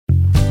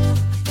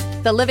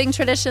The Living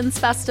Traditions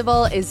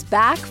Festival is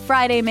back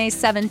Friday, May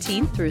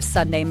 17th through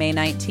Sunday, May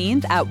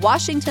 19th at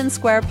Washington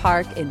Square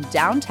Park in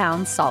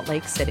downtown Salt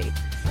Lake City.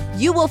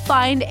 You will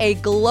find a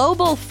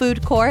global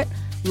food court,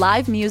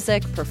 live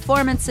music,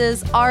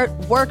 performances, art,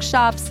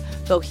 workshops,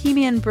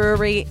 bohemian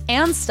brewery,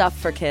 and stuff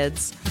for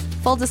kids.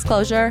 Full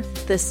disclosure,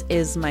 this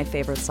is my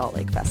favorite Salt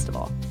Lake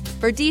festival.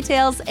 For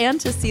details and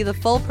to see the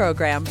full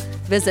program,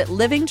 visit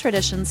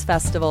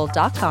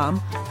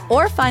livingtraditionsfestival.com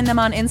or find them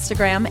on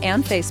Instagram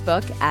and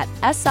Facebook at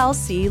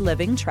SLC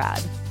Living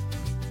Trad.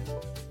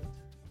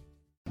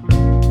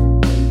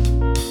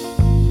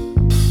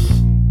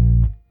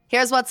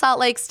 Here's what Salt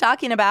Lake's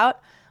talking about.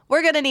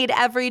 We're going to need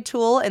every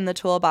tool in the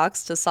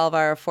toolbox to solve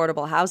our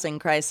affordable housing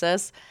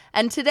crisis.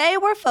 And today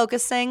we're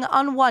focusing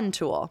on one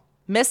tool,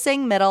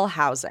 missing middle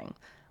housing.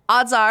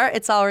 Odds are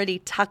it's already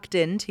tucked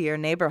into your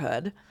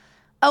neighborhood.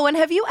 Oh, and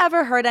have you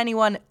ever heard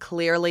anyone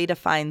clearly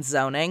define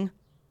zoning?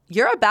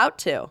 You're about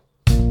to.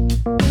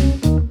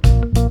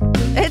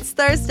 It's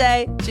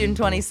Thursday, June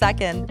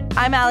 22nd.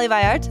 I'm Ali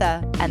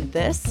Vallarta, and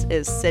this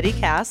is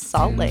CityCast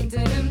Salt Lake.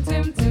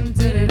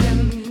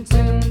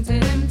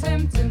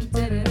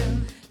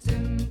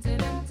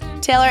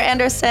 Taylor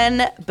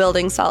Anderson,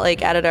 Building Salt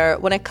Lake editor.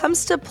 When it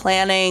comes to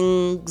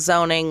planning,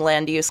 zoning,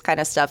 land use kind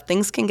of stuff,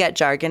 things can get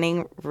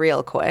jargony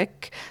real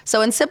quick.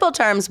 So in simple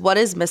terms, what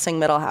is missing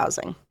middle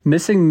housing?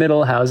 Missing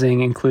middle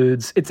housing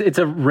includes, it's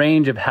a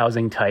range of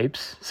housing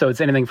types. So it's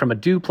anything from a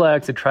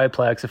duplex, a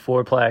triplex, a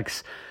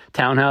fourplex.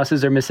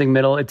 Townhouses are missing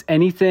middle. It's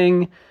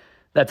anything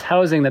that's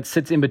housing that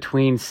sits in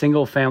between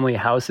single-family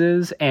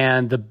houses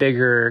and the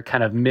bigger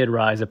kind of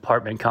mid-rise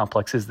apartment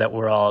complexes that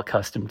we're all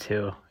accustomed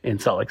to in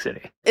Salt Lake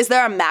City. Is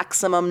there a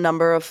maximum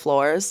number of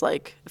floors?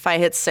 Like, if I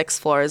hit 6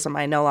 floors, am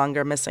I no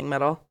longer missing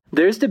middle?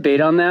 There's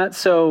debate on that.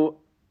 So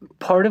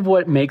part of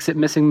what makes it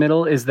missing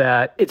middle is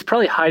that it's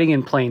probably hiding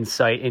in plain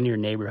sight in your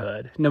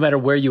neighborhood, no matter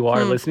where you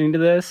are listening to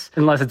this,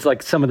 unless it's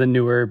like some of the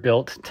newer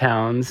built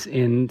towns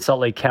in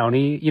Salt Lake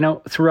County. You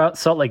know, throughout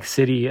Salt Lake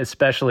City,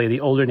 especially, the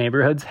older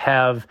neighborhoods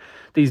have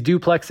these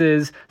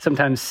duplexes,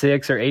 sometimes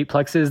 6 or 8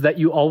 plexes that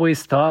you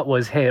always thought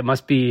was, hey, it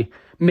must be,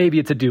 maybe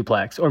it's a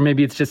duplex or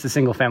maybe it's just a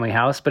single family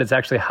house, but it's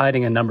actually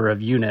hiding a number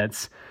of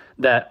units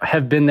that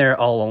have been there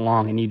all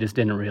along and you just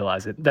didn't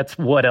realize it. That's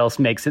what else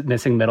makes it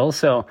missing middle.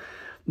 So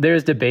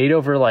there's debate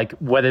over like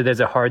whether there's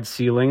a hard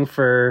ceiling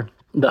for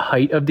the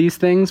height of these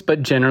things,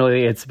 but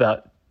generally it's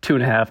about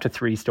 2.5 to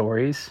 3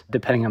 stories,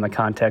 depending on the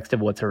context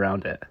of what's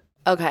around it.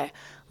 Okay.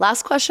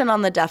 Last question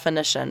on the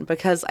definition,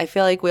 because I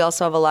feel like we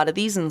also have a lot of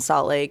these in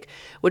Salt Lake,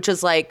 which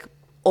is like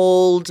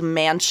old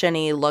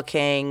mansion-y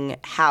looking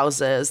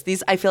houses.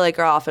 These I feel like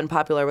are often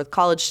popular with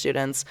college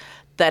students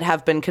that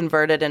have been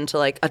converted into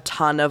like a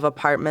ton of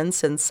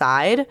apartments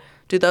inside.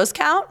 Do those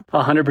count?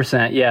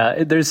 100%,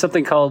 yeah. There's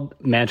something called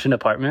mansion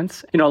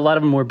apartments. You know, a lot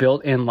of them were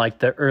built in like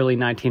the early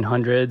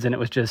 1900s, and it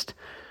was just,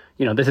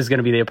 you know, this is going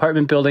to be the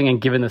apartment building,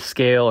 and given the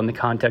scale and the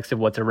context of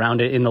what's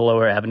around it in the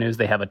lower avenues,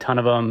 they have a ton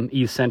of them.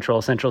 East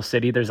Central, Central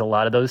City, there's a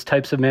lot of those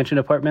types of mansion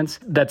apartments.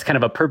 That's kind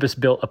of a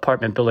purpose-built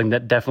apartment building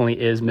that definitely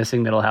is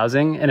missing middle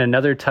housing. And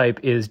another type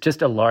is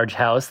just a large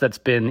house that's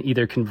been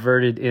either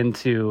converted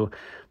into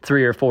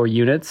 3 or 4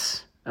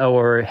 units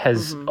or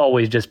has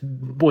always just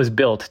was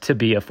built to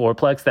be a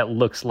fourplex that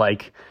looks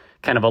like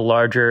kind of a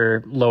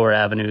larger lower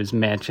avenues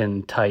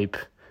mansion type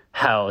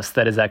house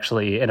that is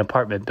actually an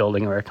apartment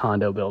building or a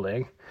condo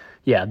building.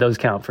 Yeah, those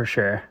count for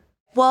sure.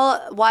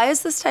 Well, why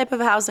is this type of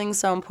housing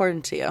so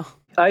important to you?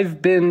 I've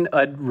been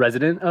a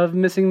resident of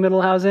missing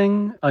middle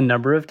housing a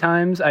number of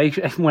times.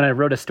 When I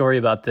wrote a story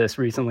about this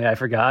recently, I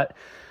forgot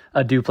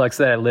a duplex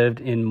that I lived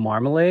in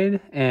Marmalade,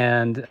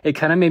 and it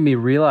kind of made me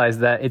realize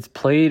that it's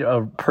played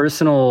a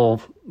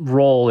personal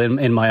role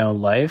in my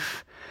own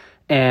life.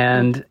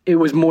 And it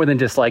was more than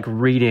just like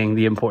reading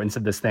the importance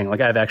of this thing. Like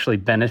I've actually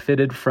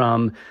benefited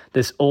from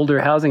this older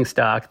housing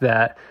stock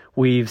that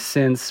we've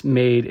since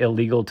made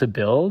illegal to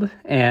build.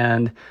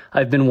 And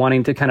I've been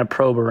wanting to kind of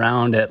probe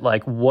around at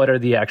like, what are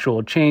the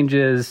actual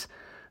changes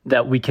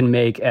that we can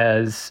make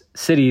as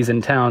cities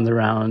and towns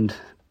around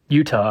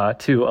Utah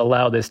to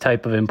allow this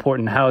type of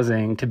important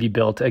housing to be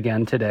built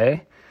again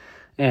today.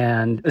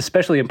 And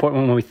especially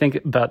important when we think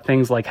about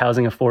things like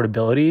housing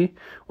affordability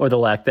or the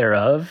lack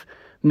thereof.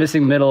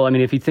 Missing middle, I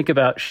mean, if you think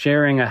about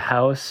sharing a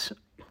house,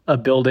 a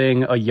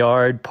building, a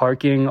yard,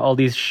 parking, all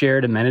these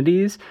shared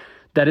amenities,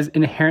 that is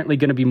inherently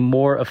going to be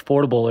more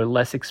affordable or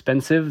less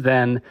expensive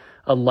than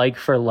a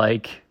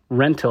like-for-like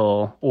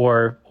rental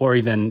or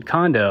even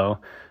condo.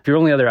 If your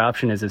only other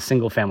option is a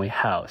single-family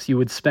house, you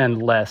would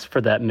spend less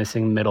for that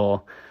missing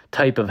middle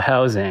type of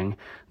housing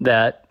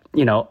that,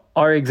 you know,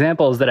 our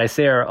examples that I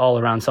say are all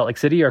around Salt Lake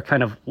City are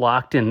kind of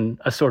locked in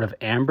a sort of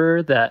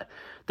amber that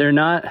they're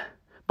not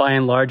by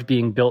and large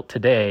being built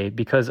today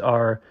because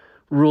our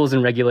rules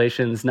and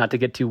regulations, not to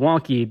get too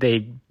wonky,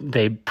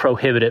 they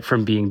prohibit it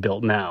from being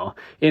built now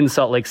in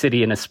Salt Lake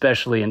City and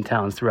especially in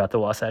towns throughout the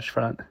Wasatch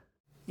Front.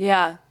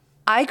 Yeah.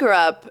 I grew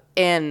up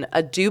in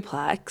a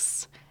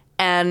duplex,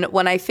 And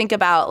when I think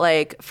about,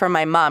 like, for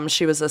my mom,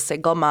 she was a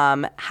single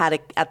mom,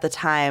 at the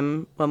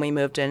time when we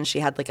moved in, she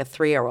had like a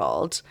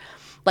 3-year-old.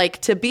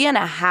 Like, to be in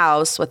a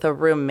house with a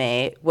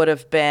roommate would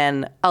have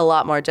been a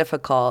lot more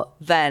difficult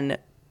than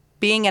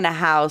being in a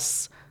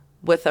house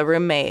with a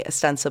roommate,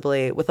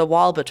 ostensibly, with a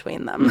wall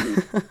between them,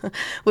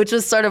 which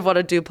is sort of what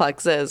a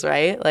duplex is,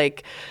 right?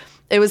 Like,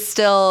 it was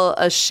still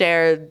a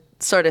shared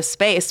sort of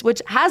space,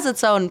 which has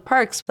its own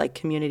perks, like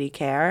community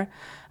care.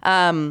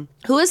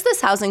 Who is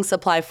this housing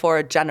supply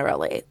for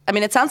generally? I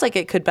mean, it sounds like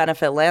it could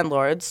benefit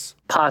landlords.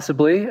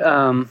 Possibly.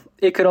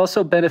 It could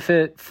also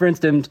benefit, for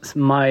instance,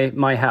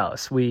 my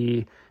house.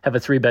 We have a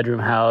 3-bedroom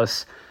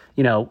house,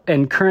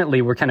 and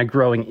currently we're kind of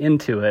growing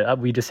into it.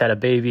 We just had a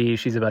baby.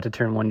 She's about to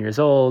turn 1 year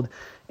old.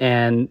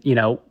 And,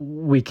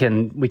 we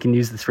can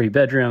use the 3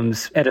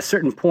 bedrooms at a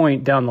certain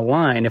point down the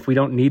line. If we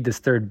don't need this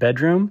 3rd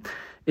bedroom,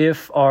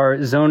 if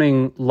our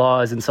zoning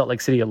laws in Salt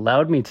Lake City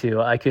allowed me to,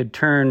 I could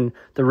turn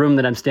the room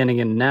that I'm standing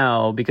in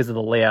now, because of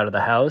the layout of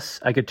the house,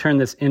 I could turn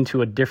this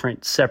into a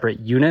different separate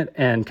unit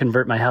and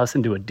convert my house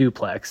into a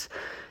duplex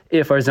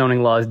if our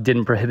zoning laws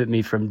didn't prohibit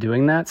me from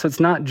doing that. So it's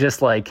not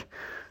just like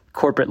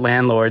corporate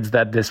landlords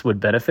that this would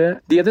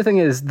benefit. The other thing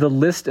is the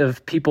list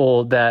of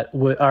people that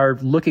are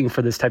looking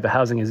for this type of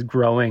housing is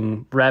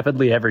growing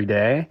rapidly every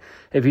day.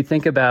 If you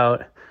think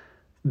about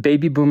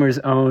baby boomers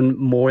own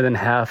more than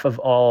half of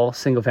all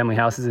single-family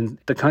houses in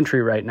the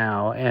country right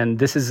now. And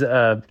this is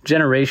a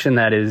generation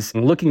that is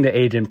looking to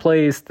age in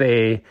place.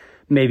 They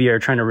maybe are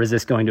trying to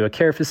resist going to a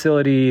care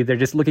facility. They're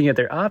just looking at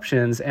their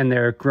options, and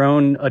their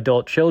grown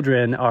adult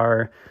children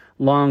are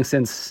long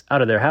since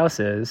out of their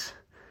houses.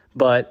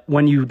 But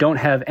when you don't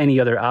have any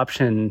other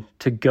option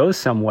to go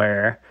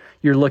somewhere,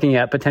 you're looking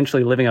at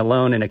potentially living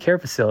alone in a care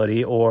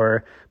facility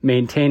or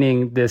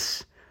maintaining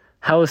this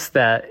house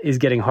that is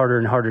getting harder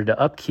and harder to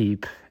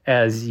upkeep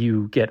as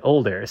you get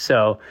older.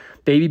 So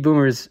baby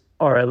boomers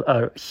are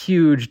a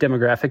huge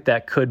demographic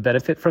that could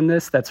benefit from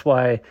this. That's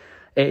why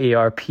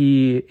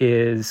AARP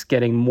is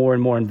getting more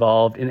and more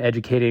involved in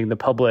educating the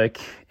public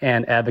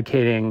and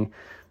advocating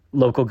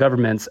local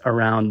governments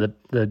around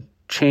the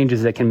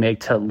changes that can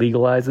make to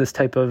legalize this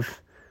type of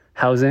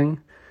housing.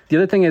 The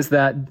other thing is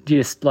that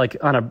just like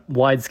on a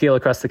wide scale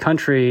across the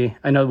country,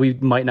 I know we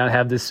might not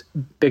have this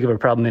big of a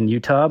problem in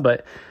Utah,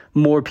 but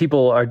more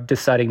people are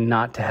deciding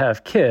not to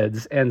have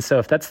kids. And so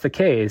if that's the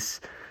case,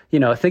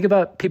 think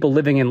about people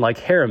living in like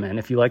Harriman.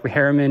 If you like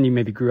Harriman, you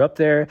maybe grew up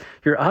there,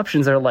 your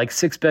options are like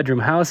 6-bedroom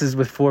houses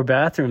with 4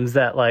 bathrooms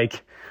that,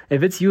 like,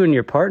 if it's you and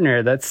your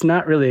partner, that's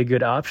not really a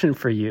good option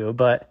for you.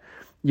 But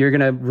you're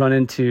going to run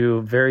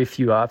into very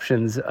few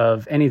options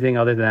of anything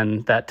other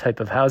than that type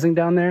of housing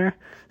down there.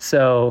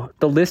 So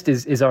the list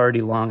is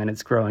already long, and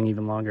it's growing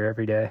even longer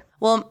every day.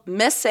 Well,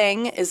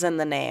 missing is in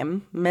the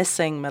name,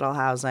 missing middle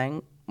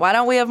housing. Why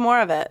don't we have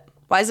more of it?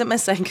 Why is it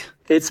missing?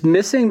 It's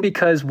missing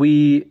because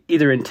we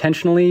either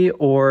intentionally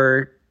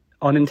or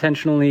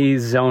unintentionally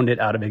zoned it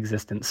out of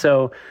existence.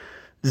 So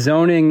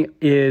zoning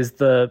is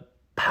the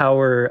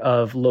power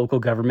of local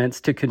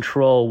governments to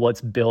control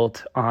what's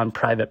built on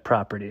private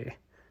property.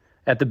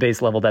 At the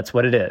base level, that's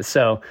what it is.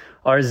 So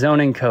our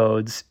zoning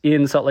codes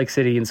in Salt Lake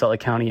City and Salt Lake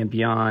County and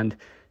beyond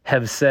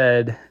have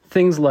said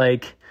things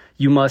like,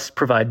 you must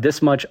provide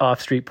this much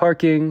off-street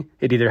parking.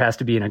 It either has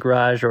to be in a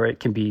garage or it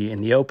can be in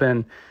the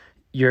open.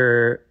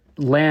 Your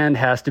land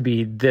has to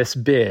be this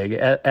big.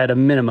 At a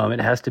minimum,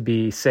 it has to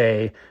be,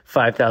 say,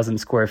 5,000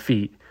 square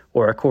feet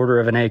or a quarter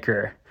of an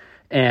acre.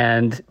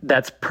 And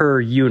that's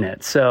per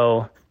unit.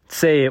 So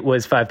say it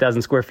was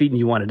 5,000 square feet and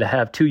you wanted to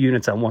have 2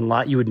 units on one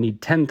lot, you would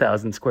need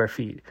 10,000 square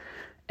feet.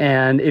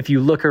 And if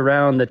you look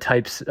around the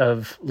types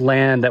of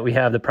land that we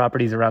have, the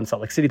properties around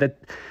Salt Lake City, that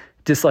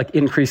just like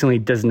increasingly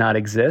does not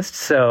exist.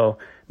 So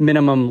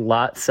minimum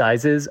lot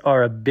sizes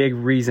are a big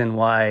reason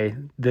why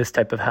this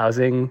type of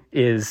housing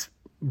is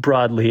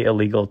broadly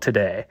illegal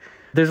today.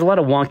 There's a lot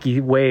of wonky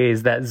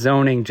ways that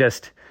zoning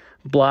just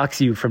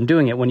blocks you from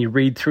doing it. When you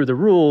read through the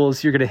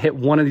rules, you're going to hit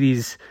one of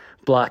these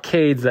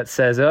blockades that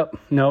says, oh,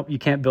 nope, you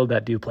can't build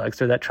that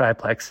duplex or that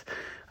triplex.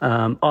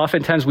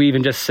 Oftentimes we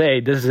even just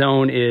say this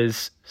zone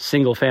is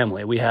single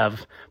family. We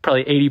have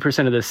probably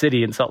 80% of the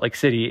city in Salt Lake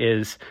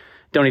City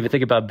don't even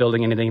think about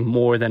building anything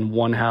more than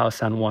one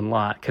house on one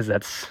lot, because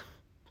that's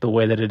the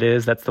way that it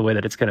is. That's the way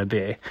that it's going to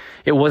be.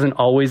 It wasn't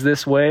always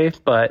this way,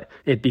 but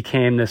it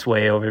became this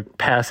way over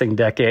passing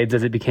decades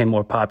as it became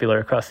more popular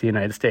across the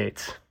United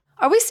States.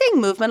 Are we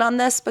seeing movement on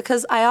this?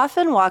 Because I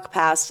often walk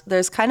past,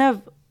 there's kind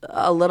of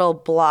a little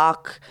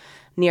block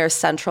near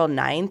Central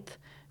 9th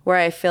where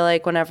I feel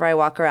like whenever I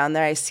walk around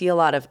there, I see a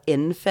lot of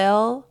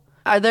infill.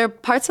 Are there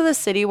parts of the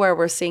city where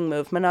we're seeing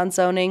movement on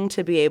zoning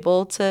to be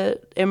able to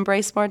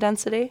embrace more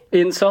density?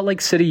 In Salt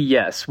Lake City,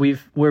 yes.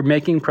 We're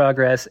making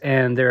progress,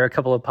 and there are a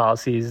couple of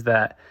policies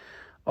that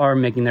are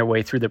making their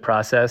way through the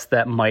process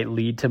that might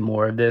lead to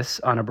more of this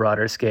on a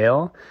broader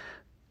scale.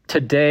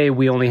 Today,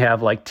 we only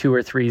have like 2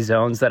 or 3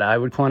 zones that I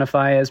would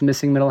quantify as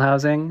missing middle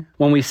housing.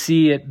 When we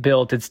see it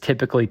built, it's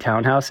typically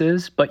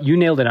townhouses, but you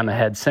nailed it on the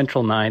head.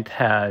 Central Ninth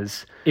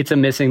it's a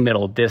missing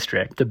middle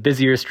district. The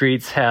busier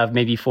streets have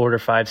maybe 4 or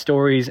 5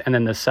 stories, and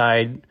then the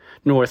side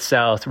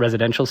north-south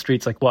residential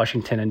streets like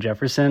Washington and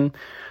Jefferson,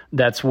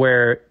 that's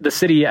where the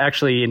city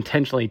actually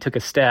intentionally took a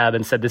stab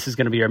and said, this is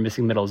going to be our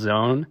missing middle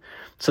zone.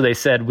 So they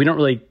said, we don't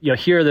really,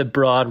 here are the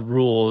broad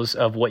rules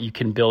of what you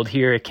can build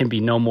here. It can be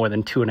no more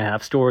than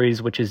 2.5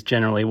 stories, which is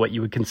generally what you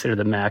would consider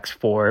the max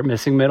for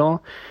missing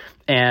middle.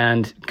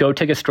 And go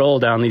take a stroll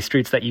down these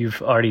streets that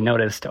you've already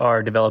noticed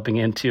are developing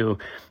into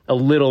a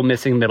little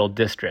missing middle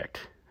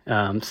district.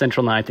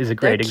 Central Ninth is a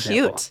great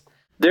example. Cute.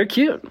 They're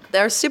cute.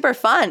 They're super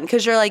fun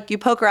because you're like, you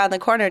poke around the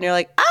corner and you're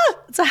like,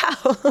 it's a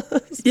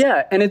house.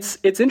 Yeah, and it's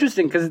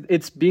interesting because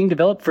it's being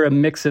developed for a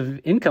mix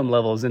of income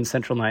levels in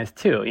Central Ninth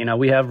too.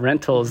 We have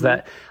rentals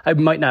that I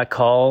might not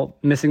call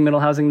missing middle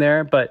housing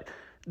there, but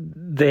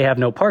they have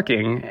no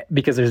parking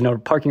because there's no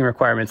parking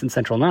requirements in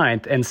Central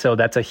Ninth. And so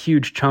that's a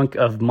huge chunk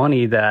of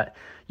money that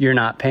you're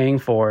not paying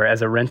for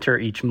as a renter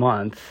each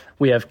month.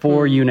 We have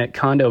 4-unit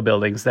condo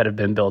buildings that have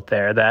been built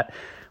there that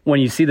when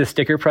you see the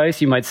sticker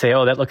price, you might say,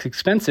 oh, that looks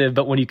expensive.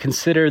 But when you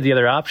consider the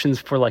other options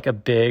for like a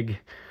big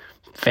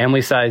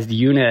family-sized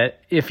unit,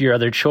 if your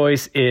other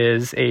choice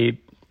is a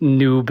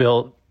new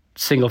built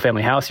single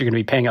family house, you're going to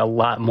be paying a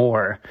lot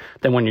more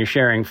than when you're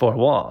sharing 4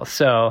 walls.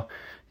 So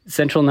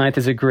Central Ninth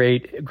is a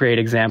great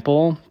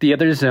example. The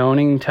other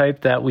zoning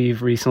type that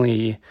we've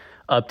recently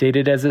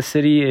updated as a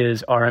city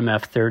is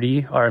RMF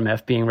 30,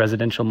 RMF being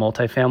residential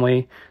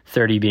multifamily,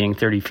 30 being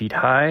 30 feet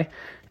high.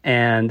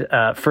 And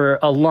for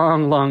a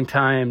long, long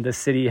time, the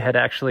city had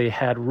actually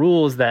had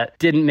rules that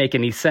didn't make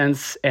any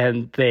sense,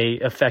 and they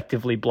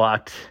effectively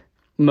blocked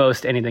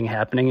most anything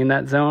happening in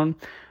that zone.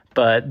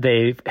 But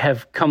they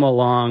have come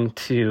along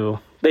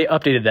they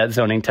updated that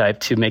zoning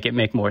type to make it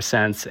make more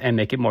sense and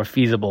make it more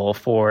feasible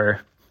for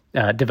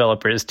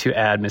developers to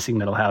add missing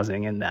middle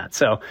housing in that.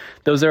 So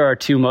those are our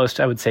 2 most,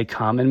 I would say,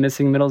 common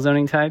missing middle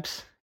zoning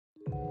types.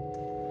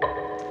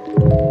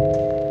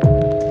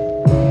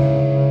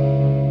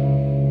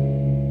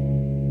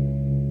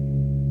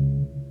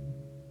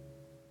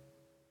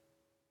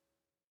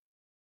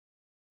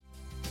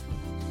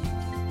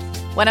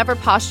 Whenever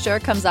posture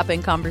comes up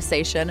in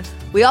conversation,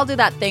 we all do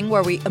that thing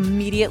where we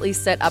immediately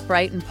sit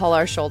upright and pull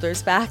our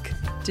shoulders back.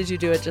 Did you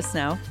do it just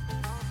now?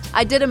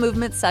 I did a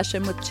movement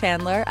session with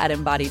Chandler at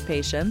Embodied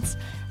Patience,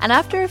 and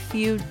after a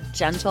few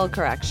gentle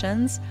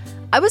corrections,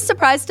 I was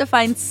surprised to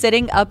find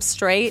sitting up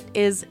straight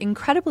is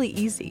incredibly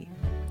easy.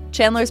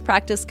 Chandler's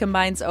practice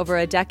combines over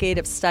a decade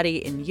of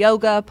study in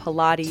yoga,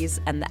 Pilates,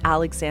 and the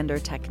Alexander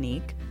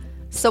technique.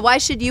 So why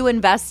should you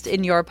invest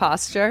in your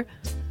posture?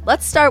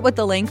 Let's start with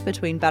the link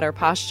between better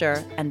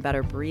posture and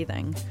better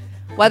breathing.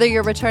 Whether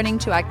you're returning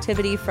to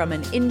activity from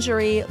an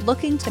injury,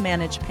 looking to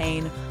manage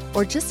pain,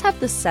 or just have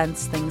the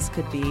sense things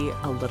could be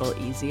a little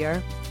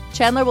easier,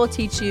 Chandler will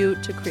teach you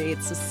to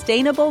create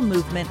sustainable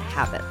movement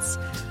habits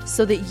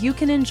so that you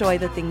can enjoy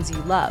the things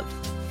you love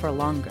for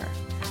longer.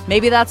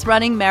 Maybe that's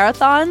running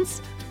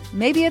marathons.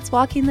 Maybe it's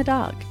walking the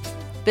dog.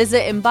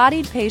 Visit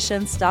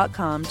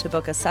embodiedpatience.com to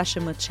book a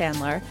session with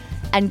Chandler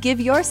and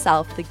give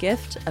yourself the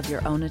gift of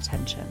your own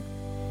attention.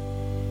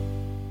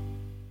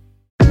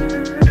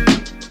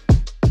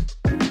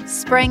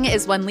 Spring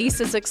is when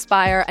leases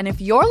expire, and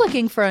if you're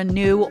looking for a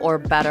new or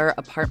better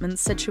apartment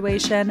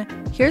situation,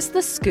 here's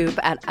the scoop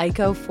at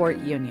ICO Fort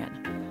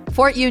Union.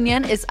 Fort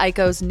Union is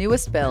ICO's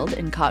newest build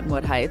in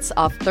Cottonwood Heights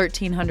off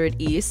 1300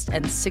 East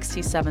and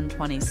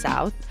 6720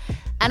 South.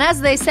 And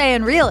as they say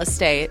in real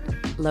estate,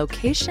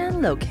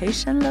 location,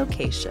 location,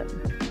 location.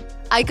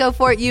 ICO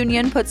Fort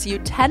Union puts you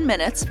 10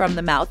 minutes from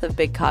the mouth of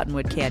Big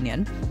Cottonwood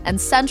Canyon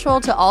and central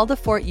to all the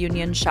Fort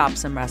Union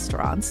shops and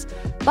restaurants.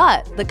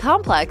 But the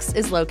complex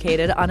is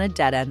located on a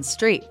dead-end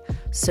street,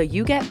 so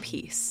you get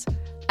peace.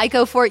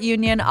 ICO Fort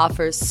Union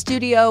offers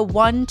studio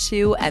 1,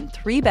 2, and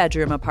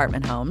 3-bedroom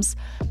apartment homes,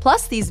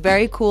 plus these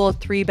very cool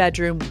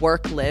 3-bedroom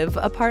work-live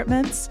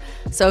apartments.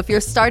 So if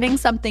you're starting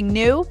something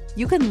new,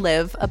 you can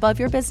live above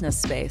your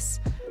business space.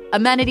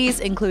 Amenities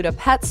include a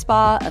pet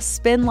spa, a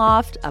spin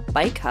loft, a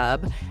bike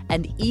hub,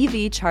 and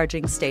EV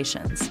charging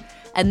stations.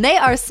 And they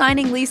are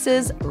signing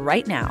leases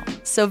right now.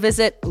 So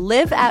visit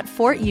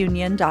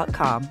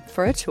liveatfortunion.com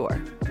for a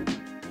tour.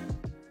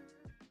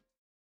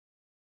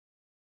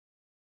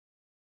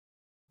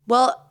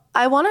 Well,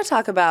 I want to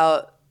talk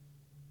about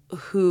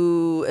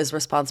who is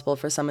responsible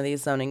for some of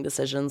these zoning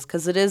decisions,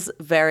 because it is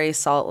very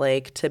Salt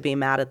Lake to be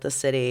mad at the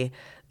city.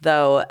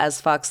 Though,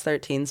 as Fox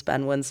 13's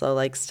Ben Winslow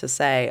likes to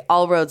say,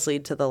 all roads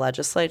lead to the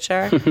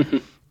legislature.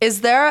 Is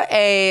there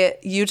a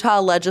Utah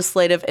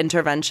legislative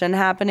intervention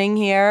happening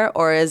here,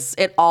 or is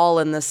it all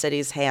in the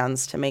city's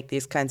hands to make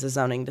these kinds of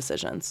zoning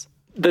decisions?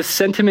 The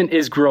sentiment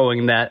is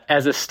growing that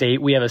as a state,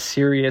 we have a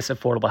serious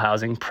affordable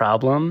housing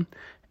problem.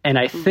 And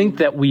I think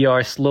that we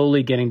are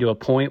slowly getting to a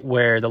point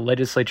where the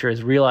legislature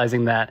is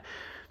realizing that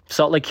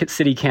Salt Lake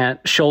City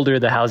can't shoulder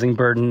the housing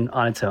burden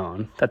on its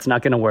own. That's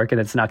not going to work, and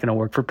it's not going to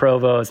work for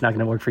Provo. It's not going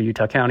to work for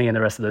Utah County and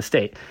the rest of the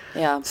state.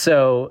 Yeah.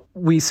 So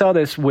we saw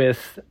this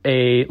with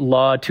a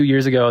law 2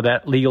 years ago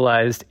that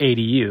legalized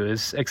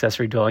ADUs,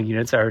 accessory dwelling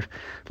units, our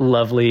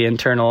lovely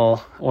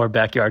internal or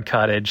backyard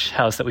cottage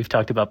house that we've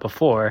talked about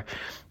before.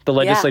 The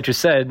legislature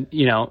said,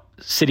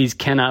 cities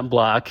cannot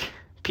block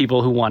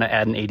people who want to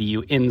add an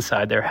ADU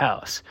inside their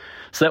house.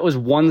 So that was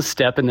one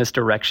step in this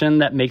direction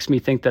that makes me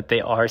think that they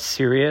are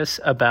serious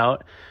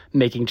about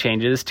making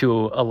changes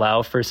to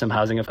allow for some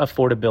housing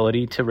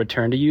affordability to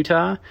return to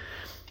Utah.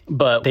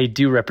 But they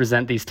do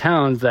represent these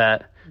towns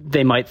that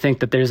they might think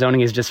that their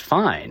zoning is just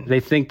fine. They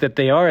think that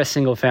they are a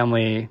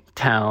single-family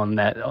town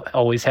that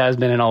always has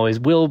been and always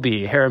will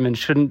be. Harriman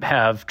shouldn't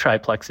have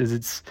triplexes.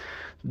 It's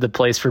the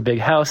place for big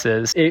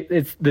houses.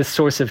 It's this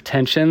source of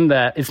tension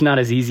that it's not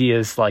as easy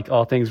as like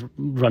all things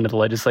run to the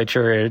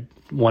legislature.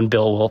 One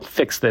bill will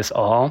fix this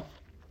all.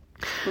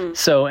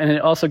 So, and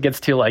it also gets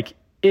to like,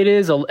 it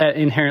is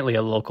inherently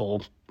a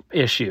local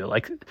issue.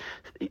 Like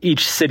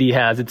each city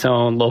has its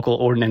own local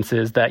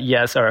ordinances that,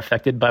 yes, are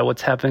affected by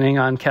what's happening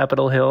on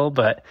Capitol Hill,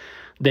 but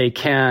they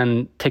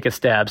can take a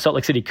stab. Salt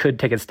Lake City could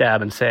take a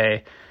stab and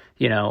say,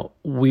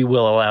 we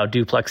will allow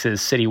duplexes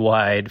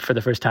citywide for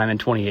the first time in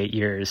 28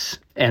 years.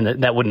 And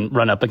that wouldn't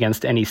run up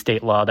against any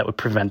state law that would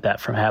prevent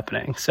that from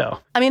happening. So,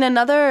 I mean,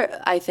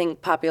 another, I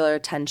think, popular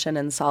tension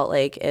in Salt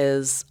Lake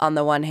is, on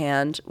the one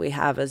hand, we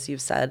have, as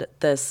you've said,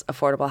 this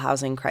affordable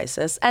housing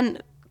crisis, and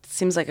it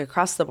seems like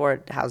across the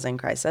board housing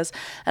crisis.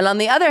 And on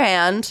the other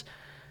hand,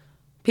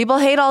 people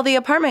hate all the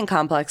apartment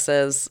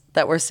complexes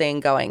that we're seeing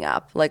going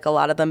up. Like, a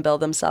lot of them bill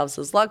themselves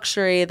as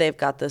luxury. They've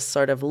got this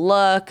sort of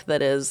look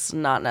that is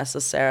not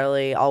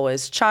necessarily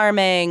always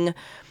charming.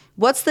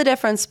 What's the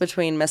difference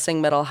between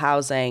missing middle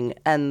housing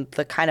and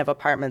the kind of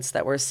apartments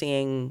that we're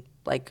seeing,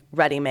 like,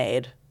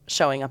 ready-made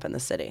showing up in the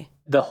city?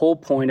 The whole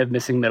point of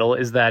missing middle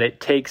is that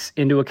it takes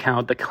into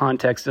account the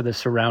context of the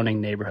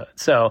surrounding neighborhood.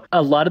 So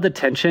a lot of the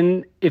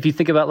tension, if you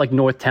think about like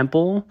North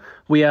Temple,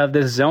 we have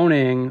this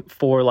zoning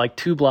for like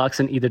 2 blocks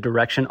in either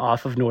direction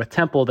off of North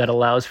Temple that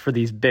allows for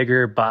these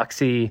bigger,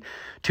 boxy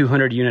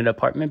 200-unit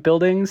apartment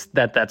buildings.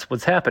 That's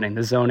what's happening.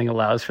 The zoning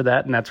allows for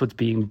that, and that's what's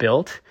being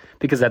built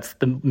because that's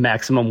the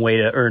maximum way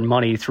to earn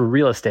money through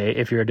real estate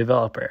if you're a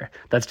developer.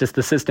 That's just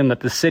the system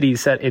that the city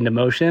set into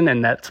motion,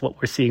 and that's what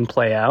we're seeing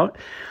play out.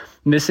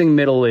 Missing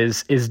middle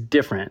is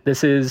different.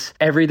 This is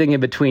everything in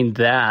between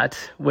that,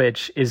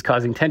 which is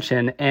causing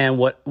tension, and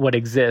what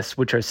exists,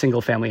 which are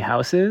single-family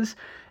houses.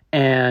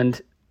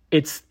 And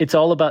it's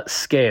all about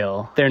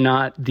scale. They're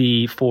not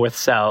the 4th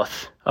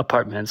South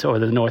apartments or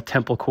the North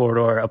Temple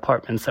corridor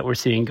apartments that we're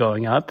seeing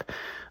going up.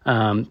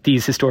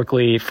 These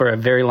historically, for a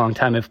very long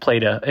time, have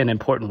played an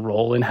important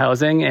role in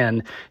housing,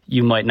 and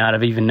you might not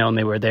have even known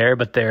they were there,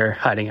 but they're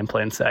hiding in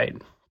plain sight.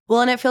 Well,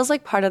 and it feels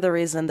like part of the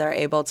reason they're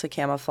able to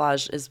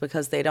camouflage is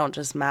because they don't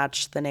just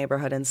match the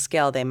neighborhood in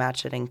scale, they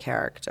match it in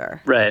character.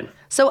 Right.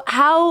 So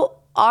how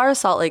are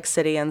Salt Lake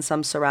City and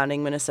some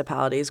surrounding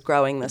municipalities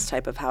growing this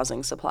type of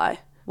housing supply?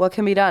 What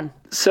can be done?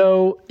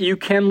 So you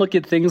can look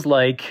at things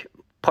like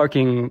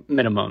parking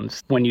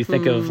minimums when you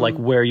think of like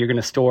where you're going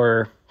to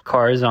store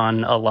cars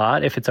on a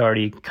lot, if it's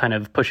already kind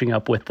of pushing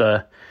up with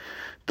the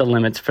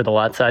limits for the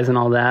lot size and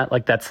all that.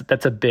 Like that's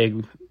a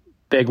big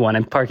one,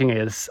 and parking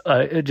is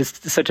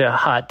just such a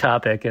hot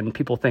topic, and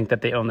people think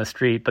that they own the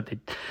street, but they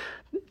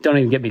don't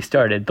even get me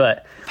started.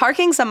 But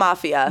parking's a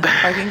mafia.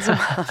 Parking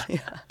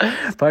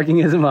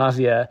is a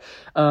mafia.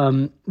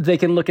 They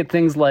can look at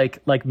things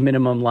like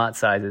minimum lot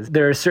sizes.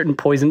 There are certain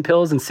poison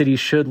pills, and cities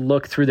should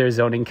look through their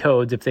zoning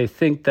codes if they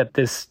think that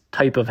this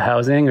type of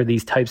housing or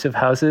these types of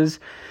houses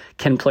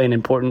can play an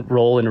important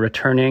role in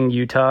returning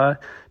Utah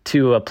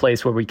to a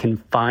place where we can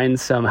find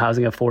some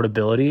housing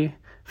affordability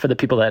for the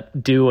people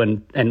that do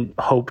and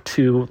hope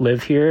to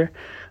live here.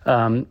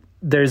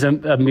 There's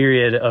a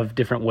myriad of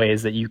different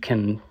ways that you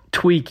can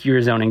tweak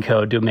your zoning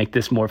code to make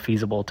this more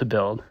feasible to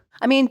build.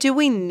 I mean, do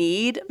we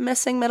need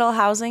missing middle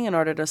housing in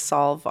order to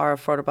solve our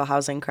affordable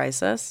housing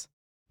crisis?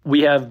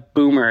 We have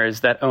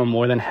boomers that own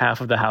more than half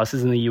of the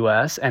houses in the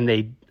U.S.,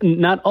 and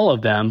not all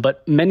of them,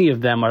 but many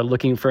of them are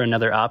looking for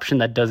another option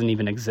that doesn't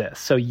even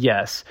exist. So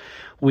yes,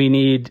 we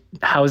need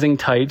housing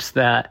types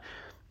that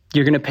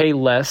you're going to pay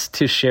less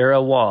to share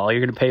a wall. You're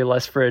going to pay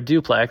less for a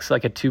duplex,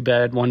 like a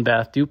 2-bed,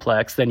 1-bath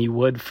duplex, than you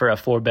would for a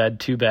 4-bed,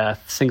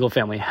 2-bath,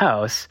 single-family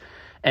house.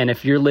 And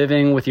if you're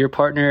living with your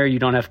partner, you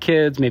don't have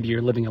kids, maybe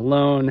you're living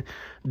alone,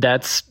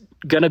 that's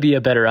going to be a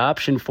better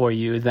option for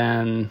you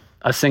than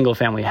a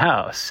single-family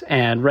house.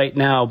 And right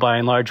now, by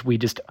and large, we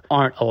just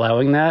aren't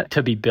allowing that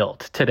to be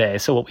built today.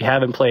 So what we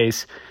have in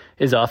place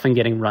is often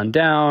getting run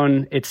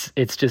down. It's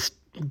just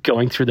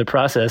going through the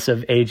process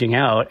of aging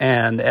out.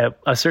 And at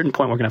a certain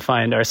point, we're going to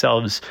find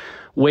ourselves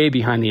way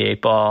behind the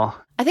 8 ball.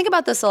 I think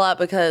about this a lot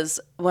because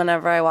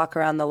whenever I walk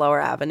around the lower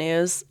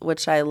avenues,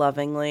 which I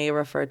lovingly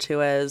refer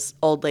to as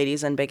old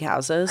ladies in big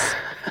houses,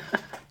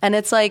 and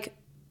it's like,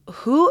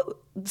 who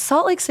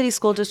Salt Lake City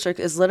School District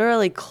is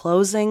literally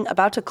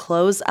about to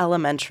close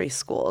elementary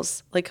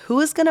schools. Like, who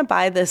is going to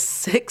buy this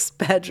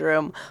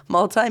 6-bedroom,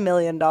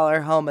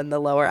 multi-million-dollar home in the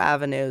lower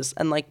avenues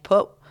and like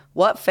put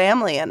what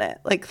family in it?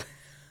 Like,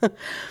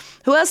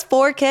 who has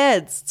 4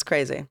 kids? It's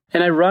crazy.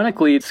 And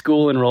ironically,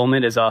 school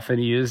enrollment is often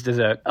used as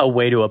a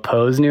way to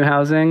oppose new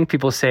housing.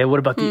 People say, what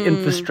about the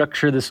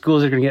infrastructure? The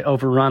schools are going to get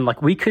overrun.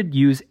 Like, we could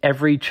use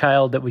every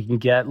child that we can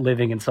get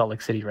living in Salt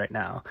Lake City right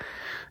now.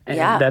 And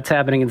that's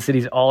happening in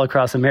cities all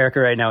across America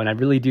right now. And I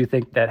really do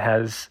think that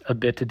has a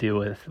bit to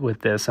do with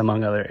this,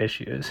 among other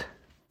issues.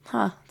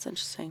 That's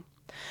interesting.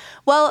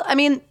 Well, I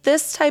mean,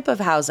 this type of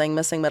housing,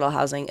 missing middle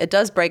housing, it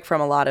does break from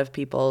a lot of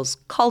people's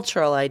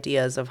cultural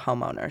ideas of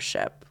home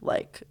ownership,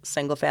 like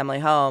single family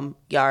home,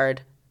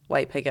 yard,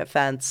 white picket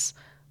fence,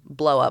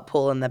 blow up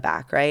pool in the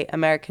back, right?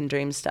 American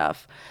dream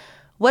stuff.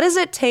 What does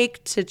it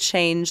take to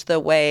change the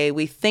way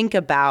we think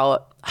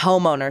about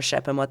home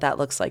ownership and what that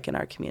looks like in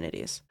our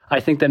communities? I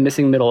think that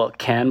missing middle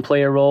can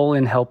play a role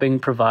in helping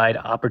provide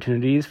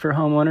opportunities for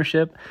home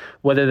ownership,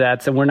 whether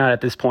that's, and we're not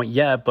at this point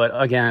yet, but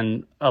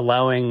again,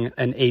 allowing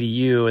an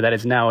ADU that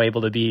is now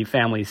able to be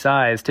family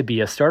size to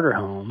be a starter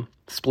home,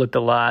 split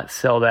the lot,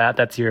 sell that.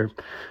 That's your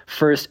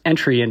first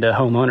entry into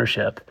home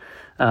ownership.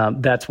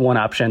 That's one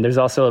option. There's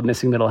also a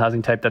missing middle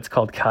housing type that's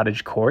called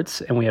cottage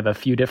courts, and we have a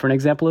few different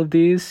examples of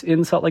these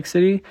in Salt Lake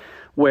City,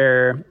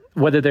 where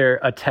whether they're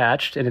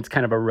attached and it's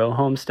kind of a row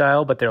home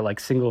style, but they're like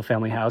single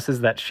family houses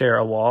that share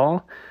a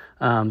wall.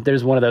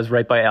 There's one of those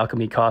right by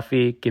Alchemy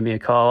Coffee. Give me a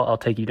call. I'll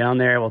take you down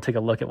there. We'll take a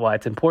look at why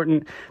it's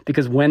important.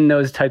 Because when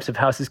those types of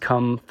houses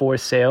come for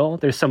sale,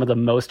 there's some of the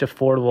most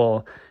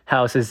affordable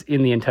houses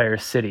in the entire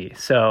city.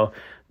 So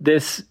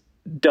this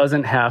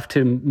doesn't have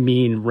to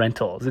mean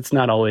rentals. It's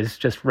not always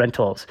just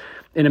rentals.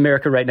 In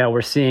America right now,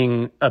 we're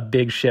seeing a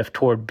big shift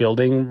toward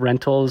building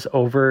rentals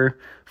over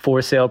for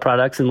sale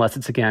products, unless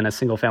it's, again, a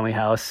single family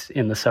house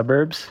in the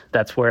suburbs.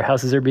 That's where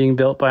houses are being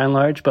built by and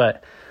large.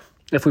 But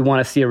if we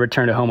want to see a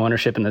return to home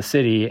ownership in the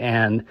city,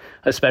 and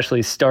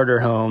especially starter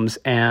homes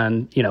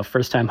and,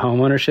 first time home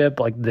ownership,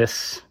 like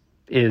this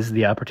is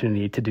the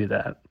opportunity to do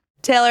that.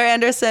 Taylor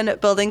Anderson,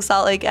 Building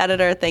Salt Lake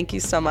editor, thank you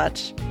so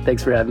much.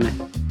 Thanks for having me.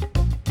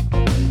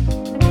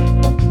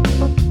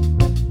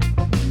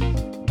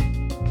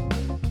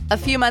 A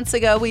few months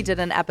ago, we did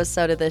an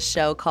episode of this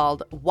show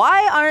called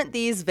Why Aren't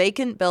These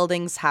Vacant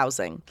Buildings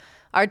Housing?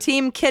 Our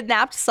team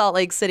kidnapped Salt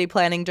Lake City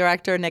Planning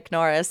Director Nick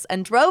Norris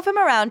and drove him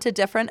around to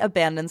different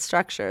abandoned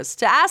structures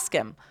to ask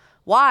him,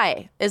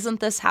 why isn't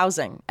this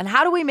housing? And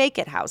how do we make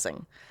it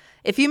housing?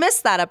 If you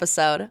missed that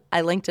episode,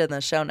 I linked it in the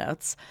show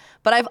notes.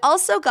 But I've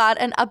also got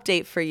an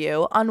update for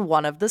you on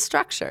one of the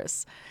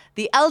structures.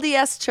 The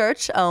LDS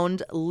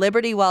Church-owned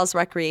Liberty Wells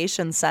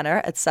Recreation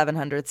Center at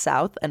 700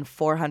 South and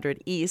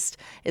 400 East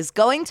is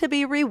going to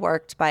be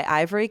reworked by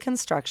Ivory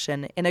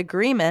Construction in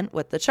agreement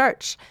with the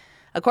church.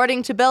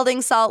 According to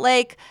Building Salt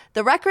Lake,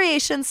 the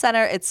recreation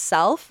center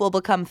itself will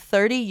become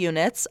 30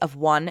 units of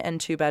 1-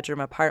 and 2-bedroom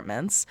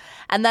apartments,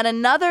 and then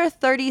another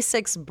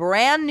 36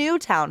 brand new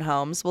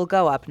townhomes will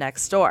go up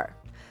next door.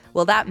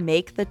 Will that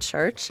make the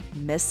church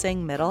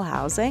missing middle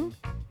housing?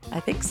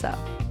 I think so.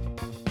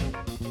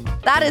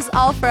 That is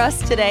all for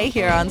us today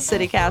here on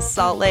CityCast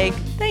Salt Lake.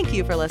 Thank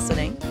you for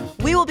listening.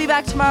 We will be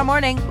back tomorrow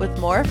morning with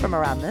more from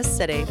around this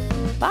city.